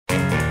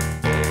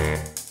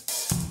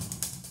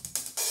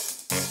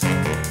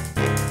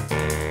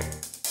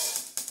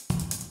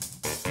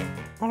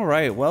All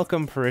right,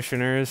 welcome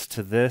parishioners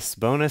to this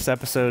bonus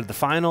episode, the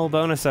final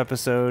bonus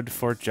episode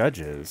for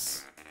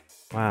Judges.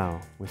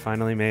 Wow, we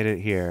finally made it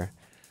here.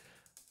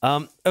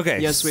 Okay.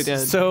 Yes, we did.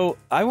 So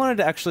I wanted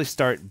to actually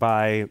start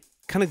by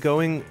kind of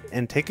going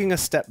and taking a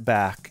step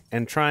back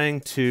and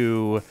trying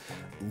to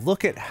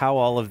look at how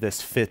all of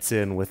this fits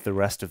in with the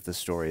rest of the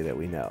story that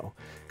we know.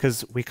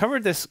 Because we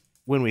covered this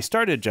when we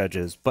started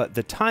Judges, but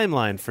the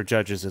timeline for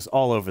Judges is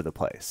all over the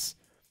place.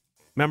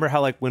 Remember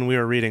how, like, when we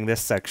were reading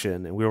this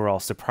section and we were all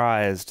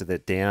surprised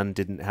that Dan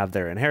didn't have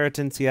their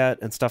inheritance yet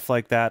and stuff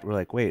like that? We're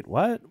like, wait,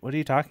 what? What are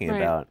you talking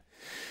about?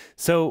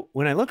 So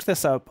when I looked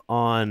this up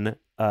on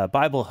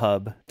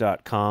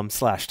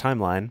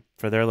BibleHub.com/timeline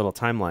for their little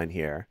timeline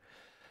here,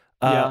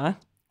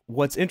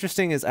 what's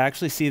interesting is I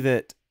actually see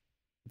so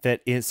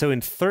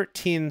in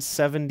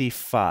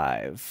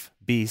 1375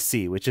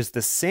 BC, which is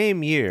the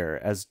same year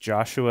as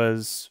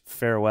Joshua's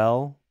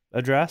farewell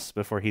address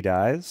before he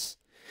dies,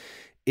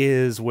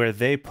 is where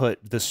they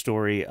put the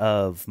story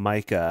of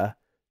Micah.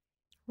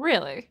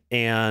 Really?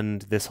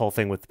 And this whole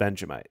thing with the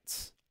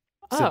Benjamites.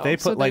 So they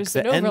put like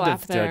the end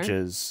of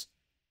Judges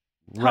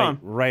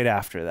right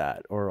after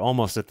that, or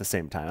almost at the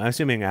same time. I'm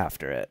assuming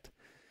after it.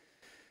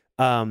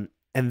 And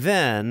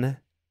then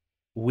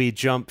we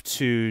jump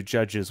to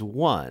Judges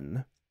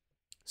 1.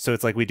 So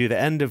it's like we do the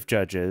end of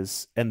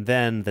Judges, and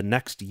then the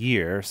next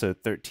year, so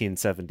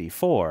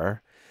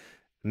 1374,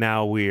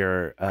 now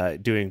we're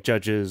doing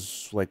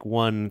Judges like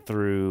 1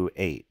 through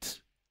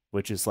 8,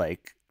 which is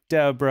like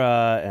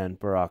Deborah and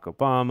Barack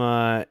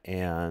Obama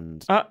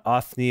and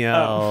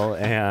Othniel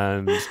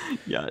and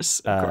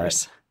yes, of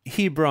course,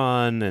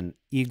 Hebron and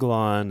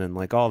Eglon and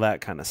like all that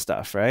kind of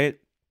stuff, right?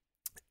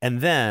 And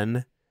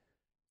then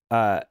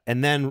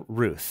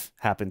Ruth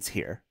happens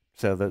here.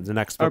 So the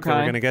next book that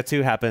we're going to get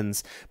to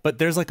happens, but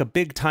there's like a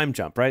big time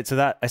jump, right? So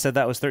that I said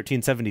that was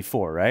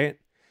 1374, right?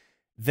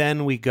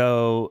 Then we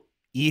go.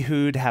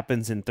 Ehud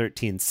happens in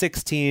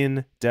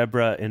 1316.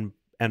 Deborah and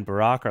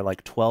Barak are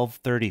like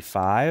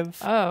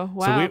 1235. Oh,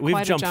 wow. So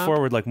we've jumped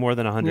forward like more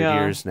than 100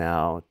 years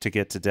now to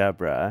get to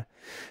Deborah.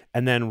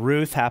 And then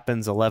Ruth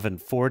happens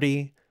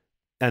 1140.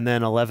 And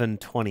then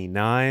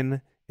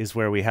 1129 is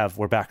where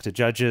we're back to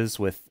Judges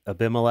with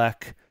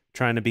Abimelech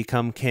trying to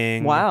become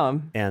king.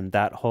 Wow. And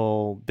that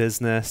whole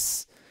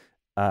business.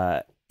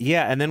 And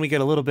then we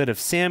get a little bit of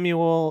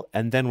Samuel.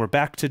 And then we're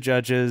back to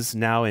Judges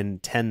now in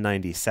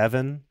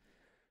 1097.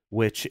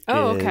 Which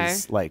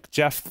is like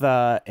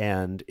Jephthah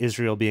and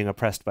Israel being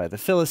oppressed by the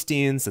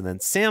Philistines. And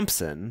then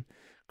Samson,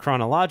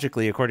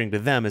 chronologically, according to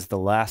them, is the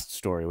last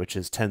story, which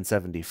is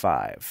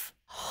 1075.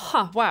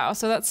 Huh, wow.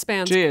 So that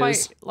spans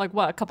quite, like,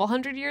 what, a couple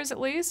hundred years at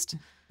least?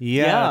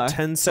 Yeah,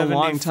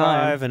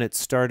 1075, and it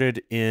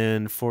started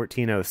in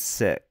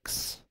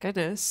 1406.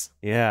 Goodness.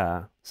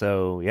 Yeah,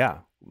 so yeah,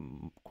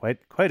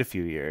 quite a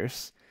few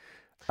years.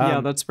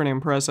 Yeah, that's pretty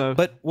impressive.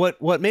 But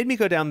what made me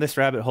go down this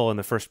rabbit hole in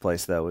the first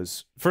place, though,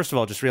 was, first of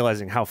all, just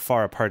realizing how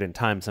far apart in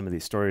time some of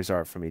these stories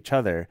are from each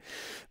other,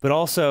 but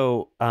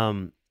also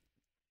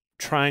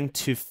trying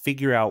to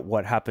figure out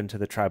what happened to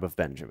the tribe of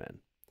Benjamin.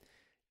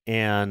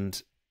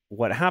 And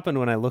what happened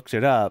when I looked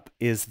it up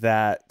is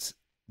that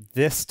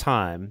this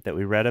time that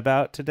we read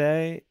about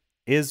today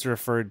is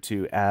referred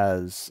to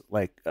as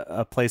like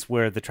a place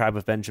where the tribe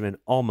of Benjamin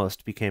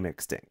almost became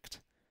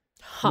extinct.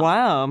 Huh.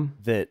 Wow.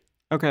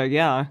 Okay,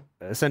 yeah.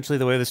 Essentially,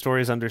 the way the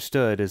story is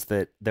understood is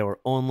that there were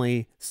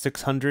only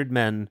 600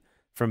 men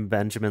from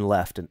Benjamin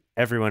left, and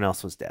everyone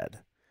else was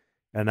dead.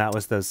 And that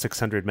was those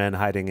 600 men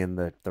hiding in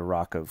the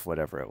rock of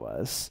whatever it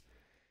was.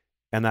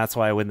 And that's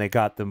why when they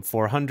got them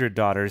 400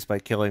 daughters by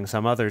killing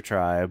some other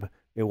tribe,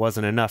 it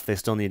wasn't enough. They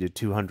still needed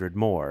 200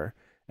 more.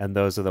 And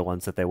those are the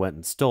ones that they went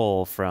and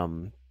stole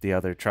from the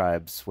other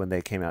tribes when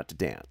they came out to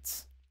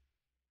dance.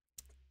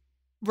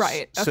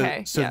 Right,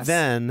 okay. So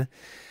then...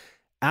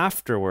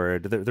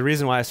 afterward, the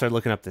reason why I started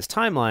looking up this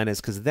timeline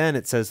is because then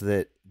it says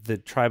that the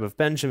tribe of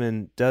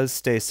Benjamin does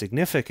stay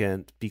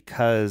significant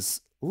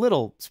because,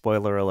 little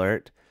spoiler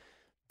alert,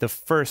 the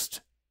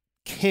first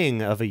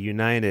king of a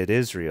united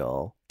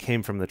Israel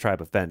came from the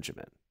tribe of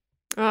Benjamin.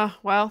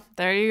 Well,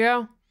 there you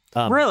go.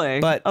 Really?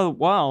 But oh,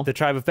 wow. The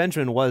tribe of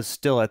Benjamin was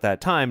still at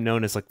that time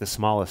known as like the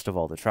smallest of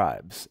all the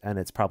tribes. And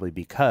it's probably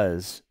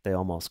because they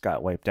almost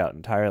got wiped out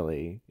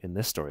entirely in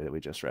this story that we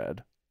just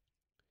read.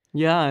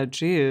 Yeah,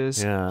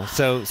 geez. Yeah.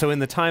 So in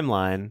the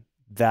timeline,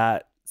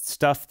 that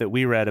stuff that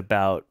we read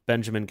about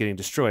Benjamin getting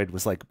destroyed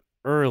was like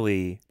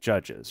early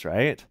Judges,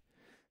 right?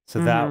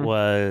 So that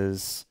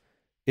was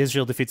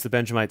Israel defeats the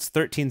Benjamites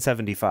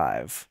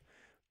 1375.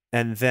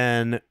 And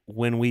then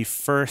when we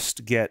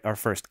first get our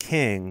first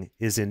king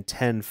is in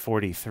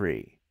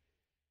 1043.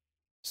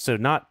 So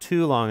not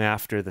too long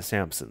after the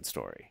Samson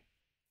story.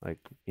 Like,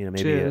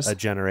 maybe a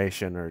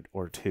generation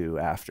or two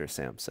after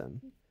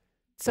Samson.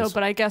 So,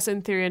 but I guess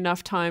in theory,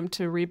 enough time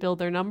to rebuild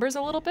their numbers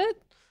a little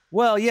bit?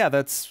 Well,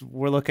 yeah,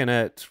 we're looking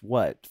at,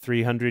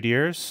 300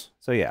 years?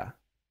 So, yeah.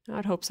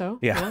 I'd hope so.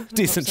 Yeah,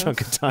 decent chunk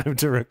of time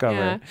to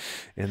recover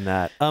in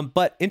that.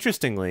 But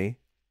interestingly,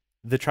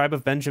 the tribe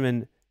of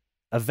Benjamin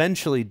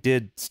eventually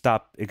did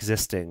stop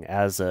existing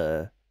as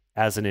a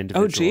as an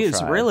individual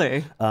tribe.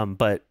 Really?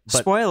 But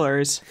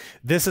spoilers.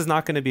 This is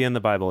not going to be in the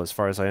Bible as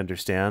far as I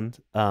understand.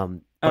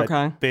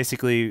 But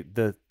basically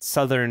the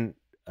southern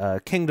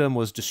kingdom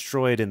was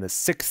destroyed in the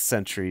 6th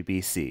century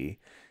BC,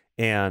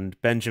 and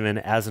Benjamin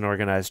as an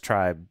organized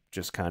tribe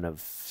just kind of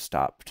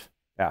stopped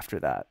after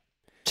that.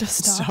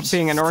 Just stopped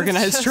being an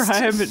organized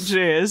tribe.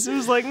 Jeez. It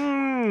was like,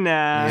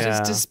 nah.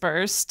 Just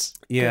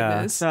dispersed. Yeah.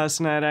 Goodness.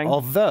 Fascinating.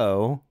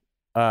 Although,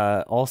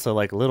 also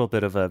like a little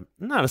bit of a,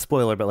 not a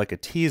spoiler, but like a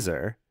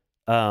teaser,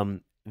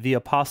 the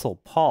Apostle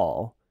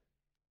Paul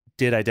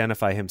did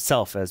identify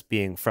himself as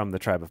being from the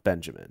tribe of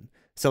Benjamin.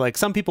 So like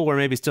some people were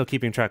maybe still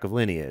keeping track of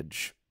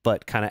lineage,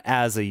 but kind of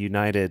as a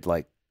united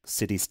like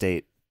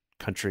city-state,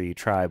 country,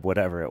 tribe,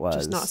 whatever it was.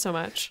 Just not so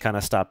much. Kind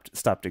of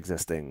stopped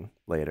existing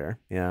later.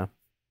 Yeah.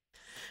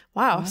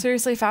 Wow,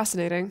 seriously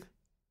fascinating.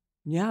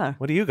 Yeah.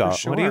 What do you got?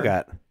 Sure. What do you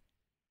got?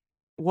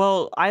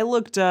 Well, I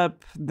looked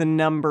up the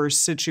numbers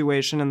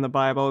situation in the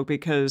Bible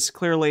because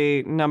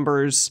clearly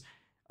numbers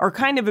are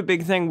kind of a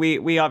big thing.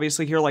 We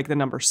obviously hear like the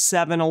number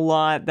 7 a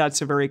lot. That's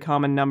a very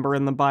common number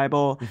in the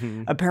Bible.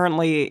 Mm-hmm.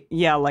 Apparently,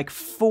 yeah, like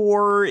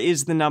 4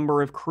 is the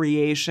number of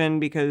creation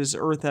because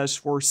Earth has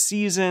 4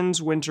 seasons,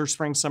 winter,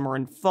 spring, summer,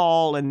 and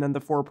fall, and then the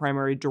 4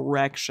 primary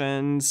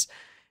directions.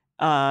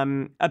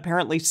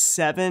 Apparently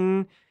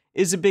 7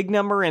 is a big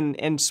number,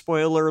 and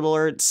spoiler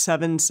alert,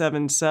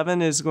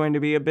 777 is going to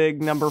be a big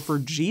number for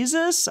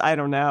Jesus. I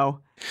don't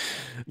know.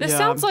 This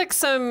sounds like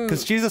some...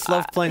 Because Jesus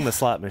loved playing the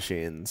slot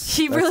machines.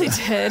 He really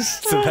did.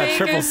 So that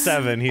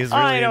 777, he's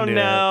really I don't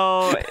into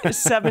know.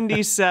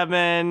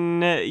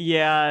 77,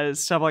 yeah,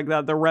 stuff like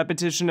that. The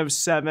repetition of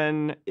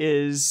 7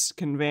 is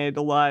conveyed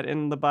a lot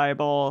in the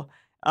Bible.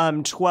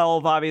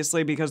 12,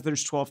 obviously, because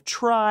there's 12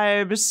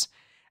 tribes.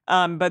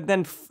 But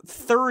then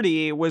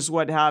 30 was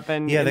what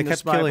happened. Yeah, they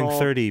kept killing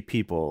 30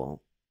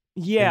 people.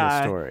 Yeah,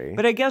 in the story.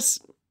 But I guess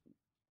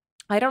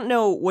I don't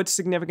know what's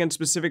significant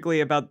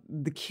specifically about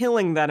the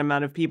killing that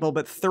amount of people,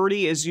 but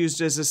 30 is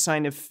used as a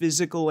sign of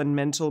physical and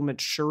mental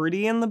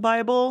maturity in the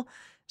Bible.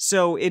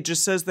 So it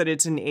just says that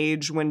it's an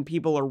age when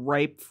people are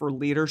ripe for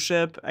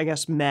leadership. I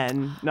guess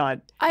men,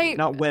 not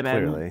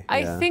women. Clearly,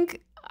 yeah.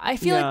 I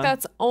feel like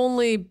that's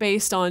only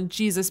based on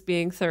Jesus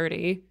being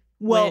 30.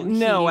 Well,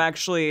 no,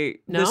 actually,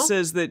 this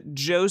says that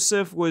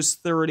Joseph was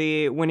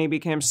 30 when he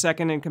became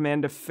second in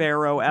command of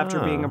Pharaoh after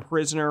being a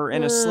prisoner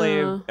and a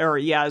slave,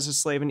 as a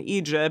slave in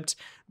Egypt.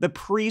 The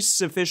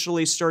priests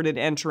officially started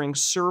entering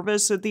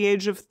service at the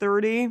age of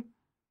 30.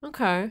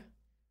 Okay.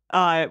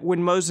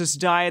 When Moses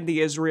died,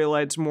 the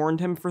Israelites mourned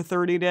him for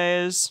 30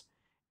 days.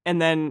 And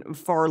then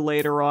far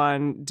later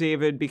on,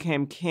 David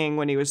became king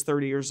when he was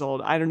 30 years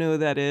old. I don't know who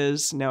that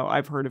is. No,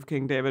 I've heard of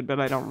King David,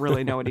 but I don't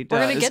really know what he does.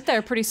 We're going to get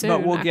there pretty soon,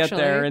 but we'll get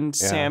there. And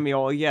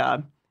Samuel,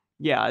 yeah.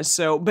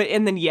 So,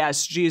 and then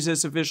yes,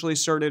 Jesus officially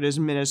started his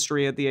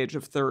ministry at the age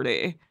of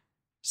 30.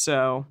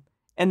 So,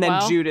 and then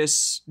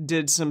Judas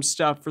did some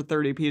stuff for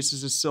 30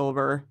 pieces of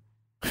silver.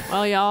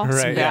 Well, y'all,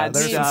 right? Yeah,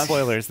 there's some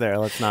spoilers there.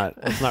 Let's not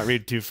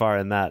read too far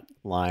in that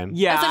line.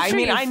 Yeah, I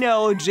mean, I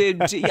know.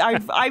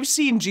 I've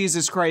seen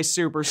Jesus Christ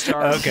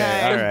Superstar.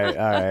 Okay,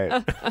 all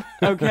right.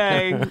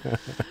 Okay,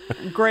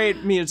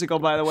 great musical,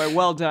 by the way.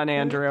 Well done,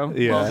 Andrew.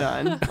 Yeah. Well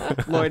done,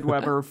 Lloyd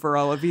Webber. For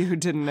all of you who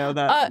didn't know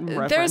that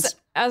reference,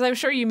 as I'm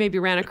sure you maybe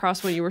ran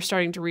across when you were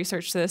starting to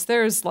research this,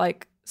 there's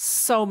like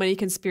so many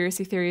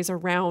conspiracy theories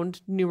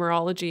around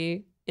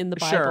numerology in the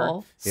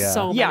Bible. Sure. Yeah.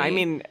 So many. Yeah,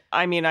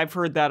 I mean, I've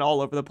heard that all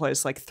over the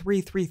place, like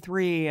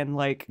 333 and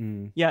like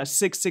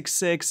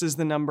 666 is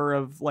the number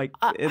of like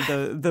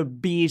the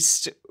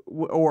beast,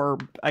 or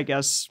I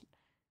guess.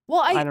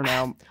 Well, I don't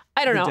know.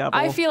 I don't know. Devil.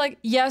 I feel like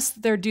yes,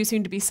 there do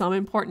seem to be some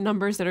important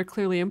numbers that are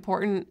clearly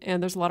important,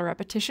 and there's a lot of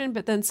repetition.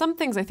 But then some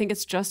things, I think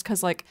it's just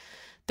because like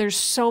there's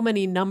so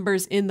many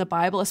numbers in the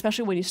Bible,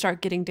 especially when you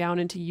start getting down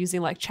into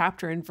using like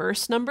chapter and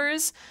verse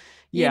numbers.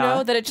 You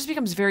know, that it just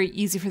becomes very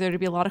easy for there to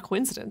be a lot of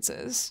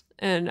coincidences.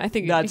 And I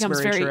think it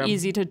becomes very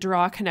easy to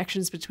draw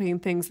connections between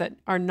things that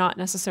are not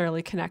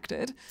necessarily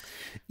connected.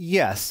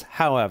 Yes.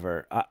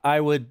 However, I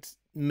would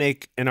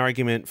make an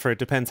argument for it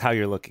depends how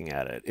you're looking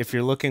at it. If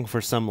you're looking for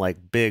some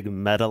like big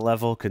meta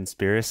level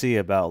conspiracy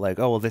about like,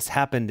 oh, well, this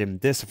happened in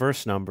this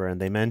verse number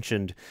and they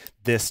mentioned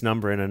this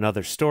number in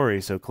another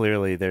story, so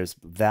clearly there's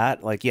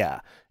that. Like, yeah,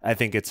 I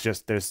think it's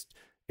just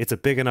it's a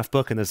big enough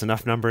book and there's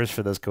enough numbers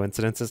for those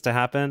coincidences to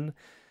happen.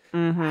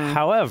 Mm-hmm.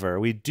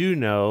 However, we do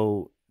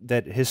know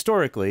that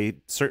historically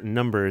certain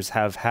numbers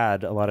have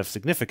had a lot of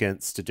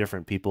significance to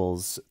different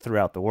peoples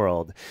throughout the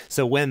world.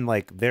 So when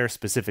like they're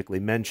specifically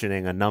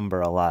mentioning a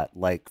number a lot,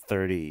 like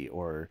 30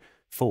 or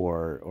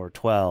 4 or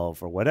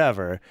 12 or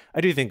whatever,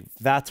 I do think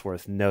that's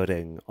worth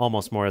noting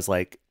almost more as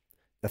like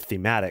a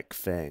thematic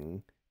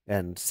thing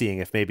and seeing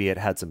if maybe it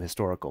had some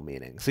historical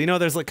meaning. So, you know,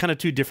 there's like kind of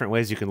two different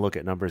ways you can look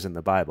at numbers in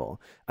the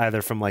Bible,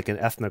 either from like an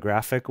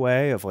ethnographic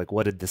way of like,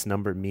 what did this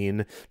number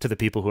mean to the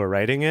people who are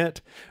writing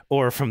it?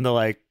 Or from the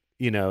like,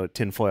 you know,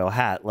 tinfoil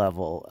hat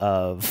level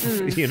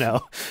of, you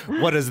know,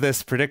 what does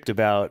this predict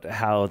about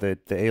how the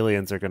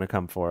aliens are going to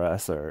come for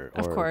us or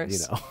of course.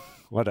 You know,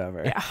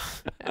 whatever.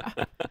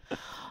 Yeah.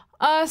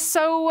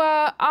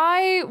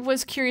 I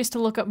was curious to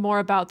look up more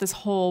about this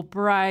whole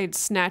bride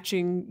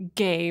snatching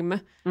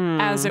game,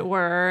 as it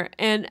were,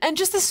 and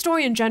just the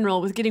story in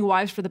general with getting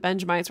wives for the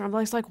Benjamites, where I'm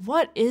like,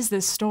 what is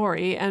this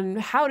story, and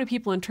how do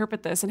people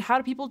interpret this, and how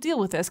do people deal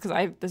with this?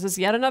 Because this is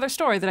yet another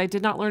story that I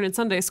did not learn in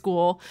Sunday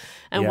school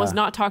and was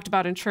not talked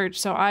about in church,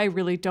 so I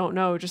really don't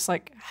know just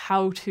like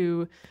how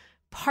to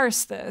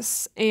parse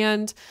this.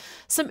 And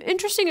some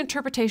interesting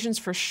interpretations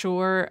for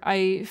sure.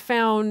 I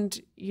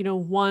found,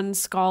 one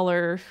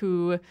scholar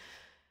who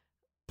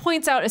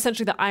points out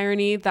essentially the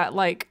irony that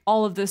like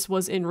all of this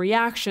was in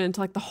reaction to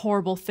like the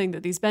horrible thing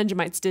that these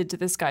Benjamites did to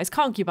this guy's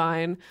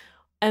concubine.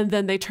 And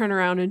then they turn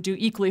around and do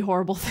equally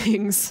horrible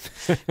things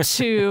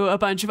to a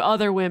bunch of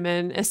other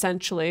women,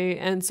 essentially.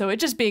 And so it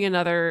just being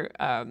another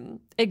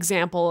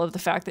example of the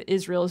fact that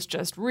Israel is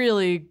just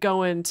really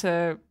going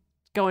to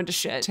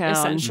shit,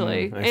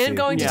 essentially, and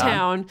going to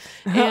town,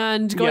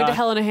 and going to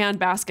hell in a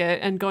handbasket,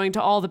 and going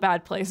to all the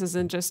bad places,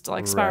 and just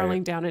like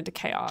spiraling down into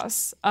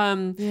chaos.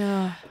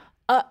 Another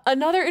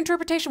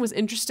interpretation was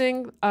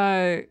interesting,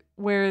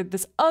 where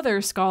this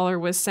other scholar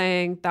was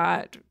saying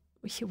that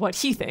what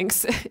he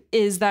thinks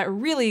is that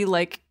really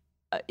like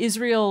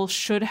Israel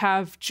should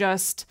have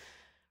just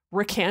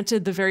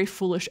recanted the very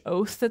foolish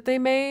oath that they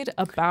made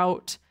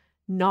about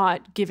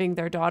not giving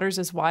their daughters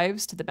as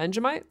wives to the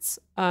Benjamites.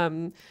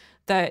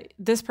 That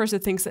this person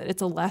thinks that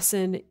it's a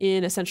lesson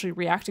in essentially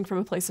reacting from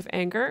a place of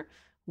anger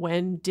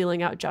when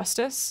dealing out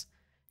justice,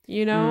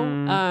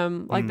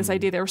 this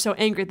idea they were so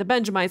angry at the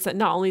Benjamites that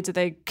not only did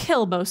they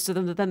kill most of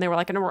them, but then they were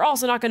like, and we're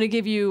also not going to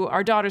give you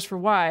our daughters for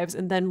wives.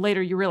 And then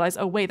later you realize,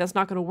 oh, wait, that's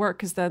not going to work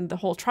because then the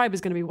whole tribe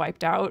is going to be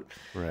wiped out.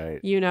 Right.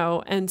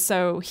 And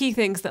so he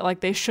thinks that like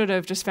they should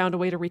have just found a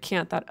way to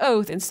recant that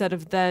oath instead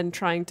of then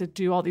trying to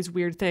do all these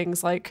weird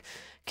things like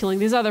killing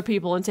these other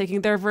people and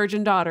taking their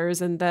virgin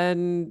daughters and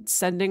then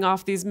sending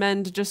off these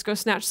men to just go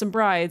snatch some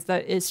brides.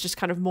 That it's just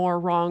kind of more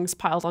wrongs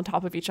piled on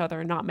top of each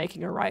other and not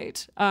making it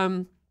right.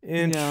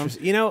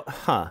 Interesting.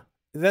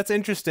 That's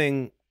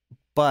interesting.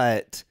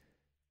 But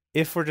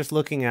if we're just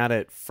looking at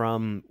it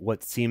from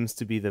what seems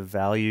to be the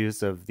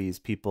values of these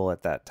people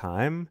at that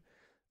time,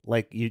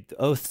 like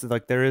oaths,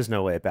 like there is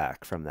no way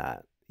back from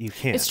that. You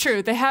can't. It's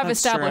true. They have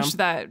established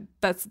that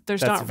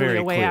there's not really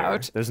a way clear.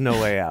 out. There's no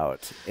way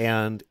out.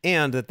 And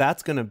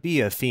that's going to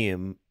be a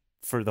theme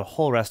for the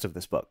whole rest of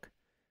this book.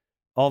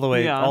 All the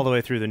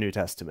way through the New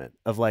Testament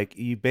of like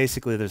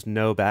there's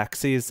no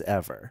backsies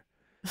ever.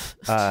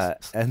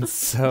 And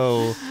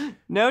so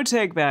no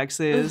take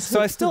backsies.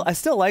 So I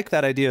still like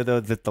that idea though,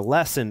 that the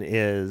lesson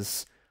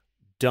is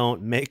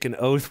don't make an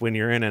oath when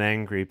you're in an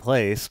angry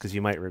place because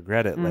you might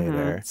regret it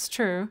later. It's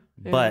true.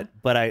 Yeah.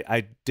 But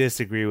I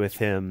disagree with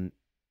him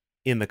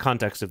in the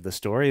context of the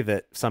story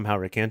that somehow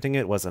recanting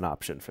it was an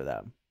option for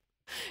them.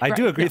 I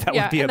do agree that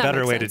would be a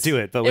better way to do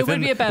it, but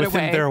within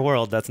their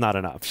world, that's not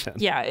an option.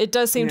 Yeah, it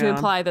does seem to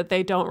imply that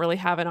they don't really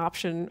have an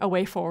option, a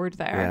way forward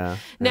there. Yeah,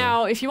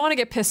 now, if you want to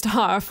get pissed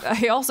off,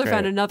 I also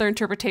found another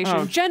interpretation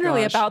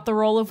about the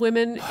role of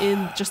women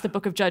in just the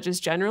Book of Judges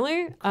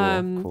generally.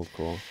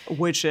 Cool.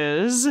 Which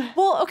is?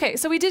 Well, okay,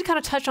 so we did kind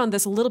of touch on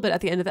this a little bit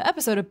at the end of the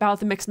episode about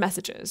the mixed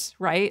messages,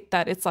 right?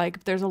 That it's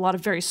like there's a lot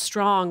of very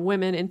strong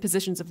women in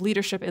positions of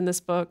leadership in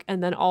this book,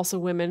 and then also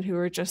women who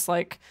are just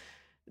like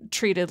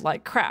treated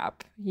like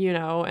crap,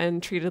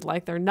 and treated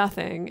like they're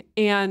nothing.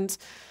 And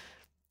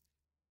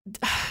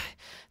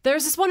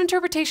there's this one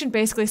interpretation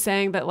basically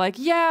saying that like,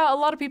 a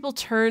lot of people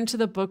turn to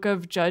the Book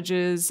of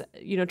Judges,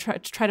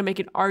 try to make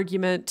an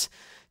argument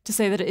to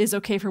say that it is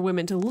okay for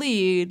women to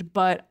lead,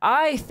 but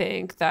I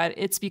think that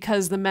it's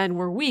because the men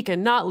were weak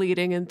and not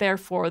leading, and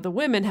therefore the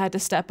women had to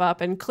step up.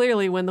 And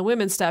clearly, when the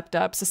women stepped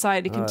up,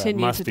 society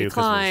continued to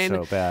decline.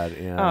 So bad,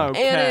 yeah.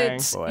 Okay. And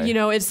it's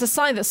it's a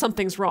sign that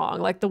something's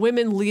wrong. Like the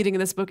women leading in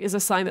this book is a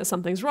sign that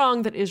something's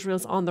wrong, that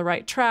Israel's on the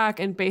right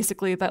track, and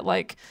basically that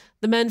like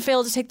the men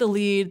fail to take the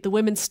lead, the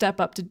women step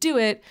up to do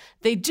it.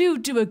 They do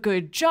a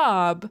good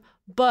job.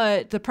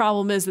 But the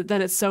problem is that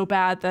then it's so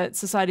bad that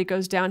society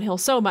goes downhill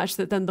so much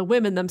that then the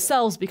women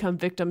themselves become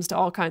victims to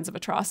all kinds of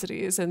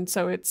atrocities. And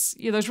so it's,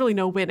 there's really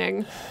no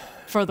winning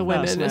for the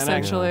women,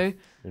 essentially.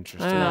 Yeah.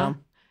 Interesting.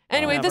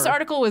 Anyway, this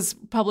article was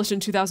published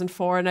in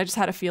 2004, and I just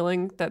had a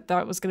feeling that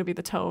was going to be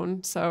the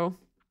tone. So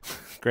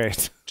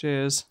great.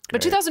 Cheers.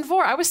 But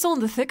 2004, I was still in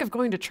the thick of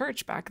going to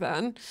church back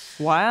then.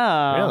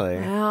 Wow. Really?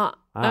 Yeah.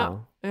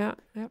 Wow.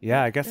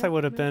 Yeah. I guess I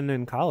would have been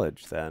in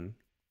college then.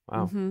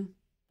 Wow. Mm-hmm.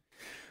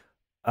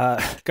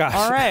 Gosh.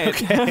 All right.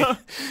 Okay.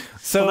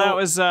 So that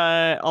was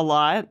a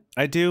lot.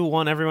 I do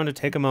want everyone to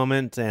take a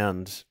moment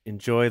and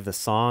enjoy the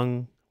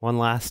song one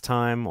last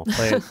time. We'll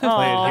play it here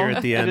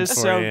at the end. It is for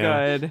so you.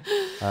 good.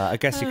 I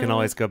guess you can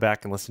always go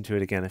back and listen to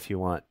it again if you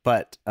want.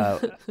 But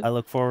I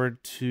look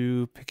forward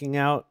to picking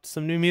out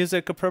some new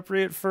music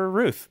appropriate for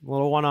Ruth. A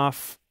little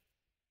one-off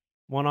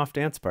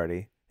dance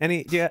party. Do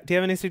you have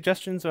any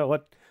suggestions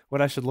about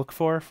what I should look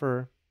for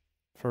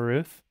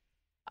Ruth?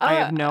 I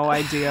have no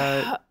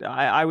idea.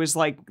 I was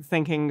like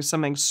thinking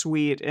something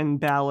sweet and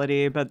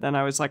ballady, but then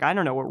I was like, I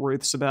don't know what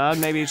Ruth's about.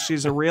 Maybe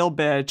she's a real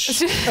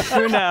bitch.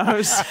 Who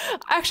knows?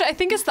 Actually, I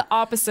think it's the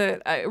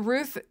opposite.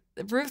 Ruth,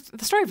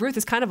 the story of Ruth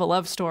is kind of a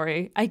love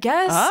story, I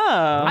guess.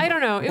 Oh. I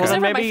don't know. It was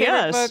never my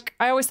favorite book.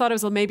 I always thought it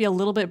was maybe a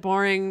little bit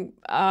boring,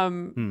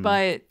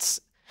 but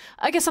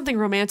I guess something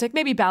romantic,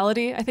 maybe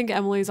ballady. I think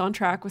Emily's on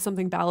track with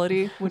something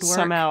ballady would work.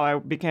 Somehow I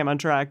became on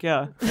track.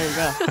 Yeah, there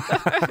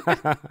you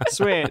go.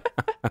 Sweet.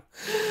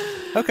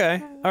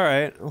 Okay, all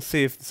right. We'll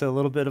see if it's a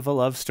little bit of a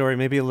love story,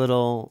 maybe a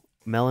little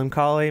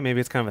melancholy. Maybe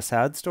it's kind of a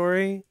sad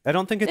story. I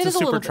don't think it's a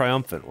super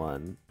triumphant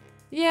one.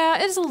 Yeah,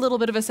 it is a little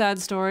bit of a sad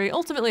story.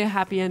 Ultimately a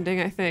happy ending,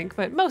 I think.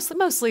 But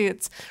mostly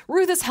it's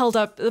Ruth is held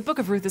up. The book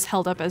of Ruth is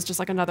held up as just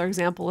like another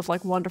example of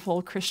like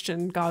wonderful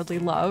Christian godly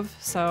love.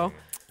 So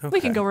we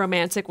can go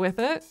romantic with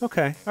it.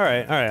 Okay. All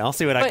right. I'll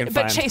see what I can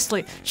find. But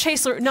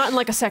chastely, not in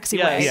like a sexy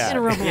way. Yeah. In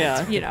a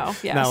romantic, you know.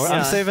 Yes. No,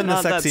 I'm saving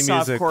the sexy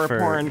music for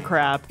porn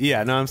crap.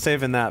 Yeah, no, I'm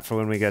saving that for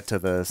when we get to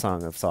the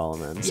Song of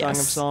Solomon. Yes. Song of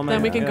Solomon.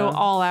 Then we can go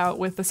all out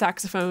with the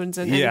saxophones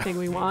and anything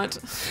we want.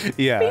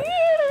 Yeah.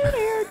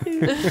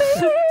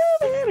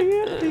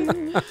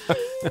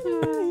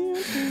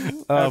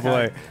 Oh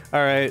boy. All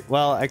right.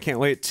 Well, I can't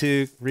wait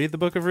to read the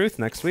Book of Ruth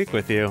next week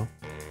with you.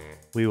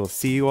 We will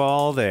see you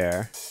all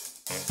there.